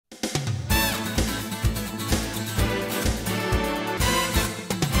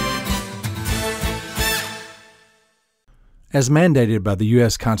As mandated by the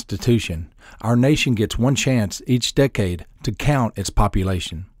U.S. Constitution, our nation gets one chance each decade to count its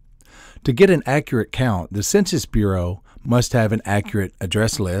population. To get an accurate count, the Census Bureau must have an accurate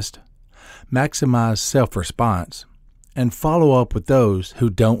address list, maximize self-response, and follow up with those who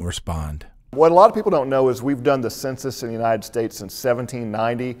don't respond. What a lot of people don't know is we've done the census in the United States since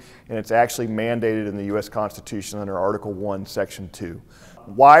 1790, and it's actually mandated in the U.S. Constitution under Article 1, Section 2.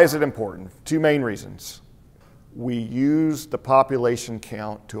 Why is it important? Two main reasons. We use the population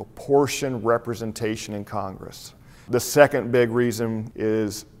count to apportion representation in Congress. The second big reason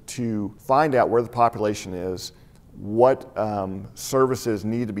is to find out where the population is, what services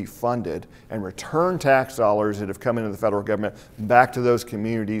need to be funded, and return tax dollars that have come into the federal government back to those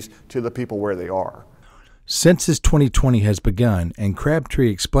communities, to the people where they are. Census 2020 has begun, and Crabtree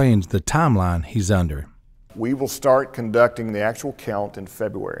explains the timeline he's under. We will start conducting the actual count in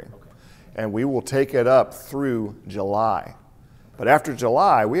February, and we will take it up through July. But after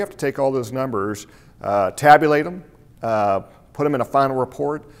July, we have to take all those numbers, tabulate them, put them in a final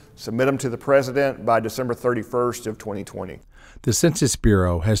report, submit them to the President by December 31st of 2020. The Census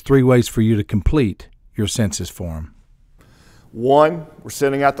Bureau has 3 ways for you to complete your census form. 1, we're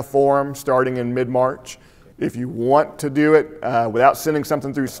sending out the form starting in mid-March. If you want to do it without sending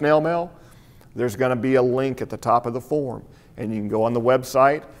something through snail mail, there's going to be a link at the top of the form, and you can go on the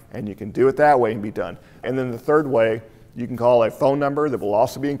website and you can do it that way and be done. And then the third way, you can call a phone number that will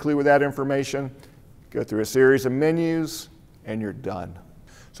also be included with that information, go through a series of menus, and you're done.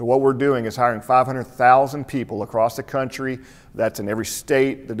 So what we're doing is hiring 500,000 people across the country. That's in every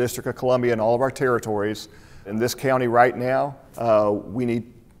state, the District of Columbia, and all of our territories. In this county right now, we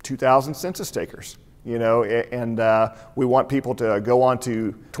need 2,000 census takers. You know, and we want people to go on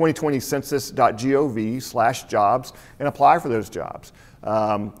to 2020census.gov/jobs and apply for those jobs.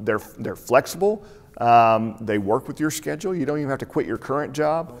 They're flexible. They work with your schedule. You don't even have to quit your current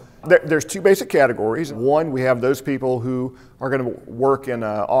job. There's 2 basic categories. One, we have those people who are going to work in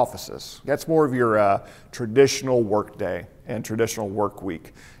offices. That's more of your traditional work day and traditional work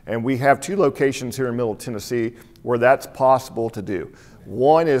week. And we have 2 locations here in Middle Tennessee where that's possible to do.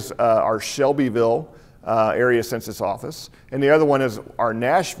 One is our Shelbyville area census office, and the other one is our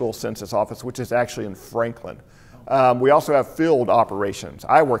Nashville census office, which is actually in Franklin. We also have field operations.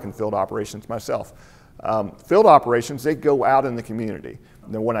 I work in field operations myself. Field operations, they go out in the community.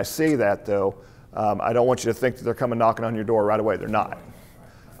 Now, when I say that, though, I don't want you to think that they're coming knocking on your door right away. They're not.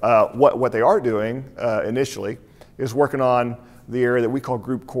 What they are doing initially is working on the area that we call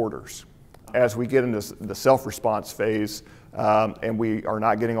group quarters. As we get into the self-response phase and we are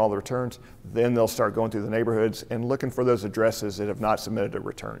not getting all the returns, then they'll start going through the neighborhoods and looking for those addresses that have not submitted a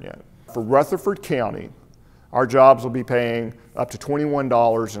return yet. For Rutherford County, our jobs will be paying up to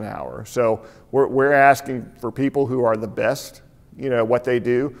 $21 an hour. So we're asking for people who are the best, you know, what they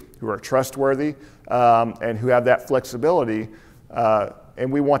do, who are trustworthy, and who have that flexibility.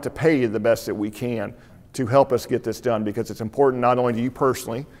 And we want to pay you the best that we can to help us get this done, because it's important not only to you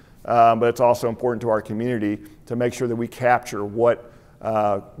personally, but it's also important to our community to make sure that we capture what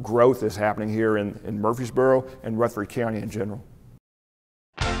growth is happening here in Murfreesboro and Rutherford County in general.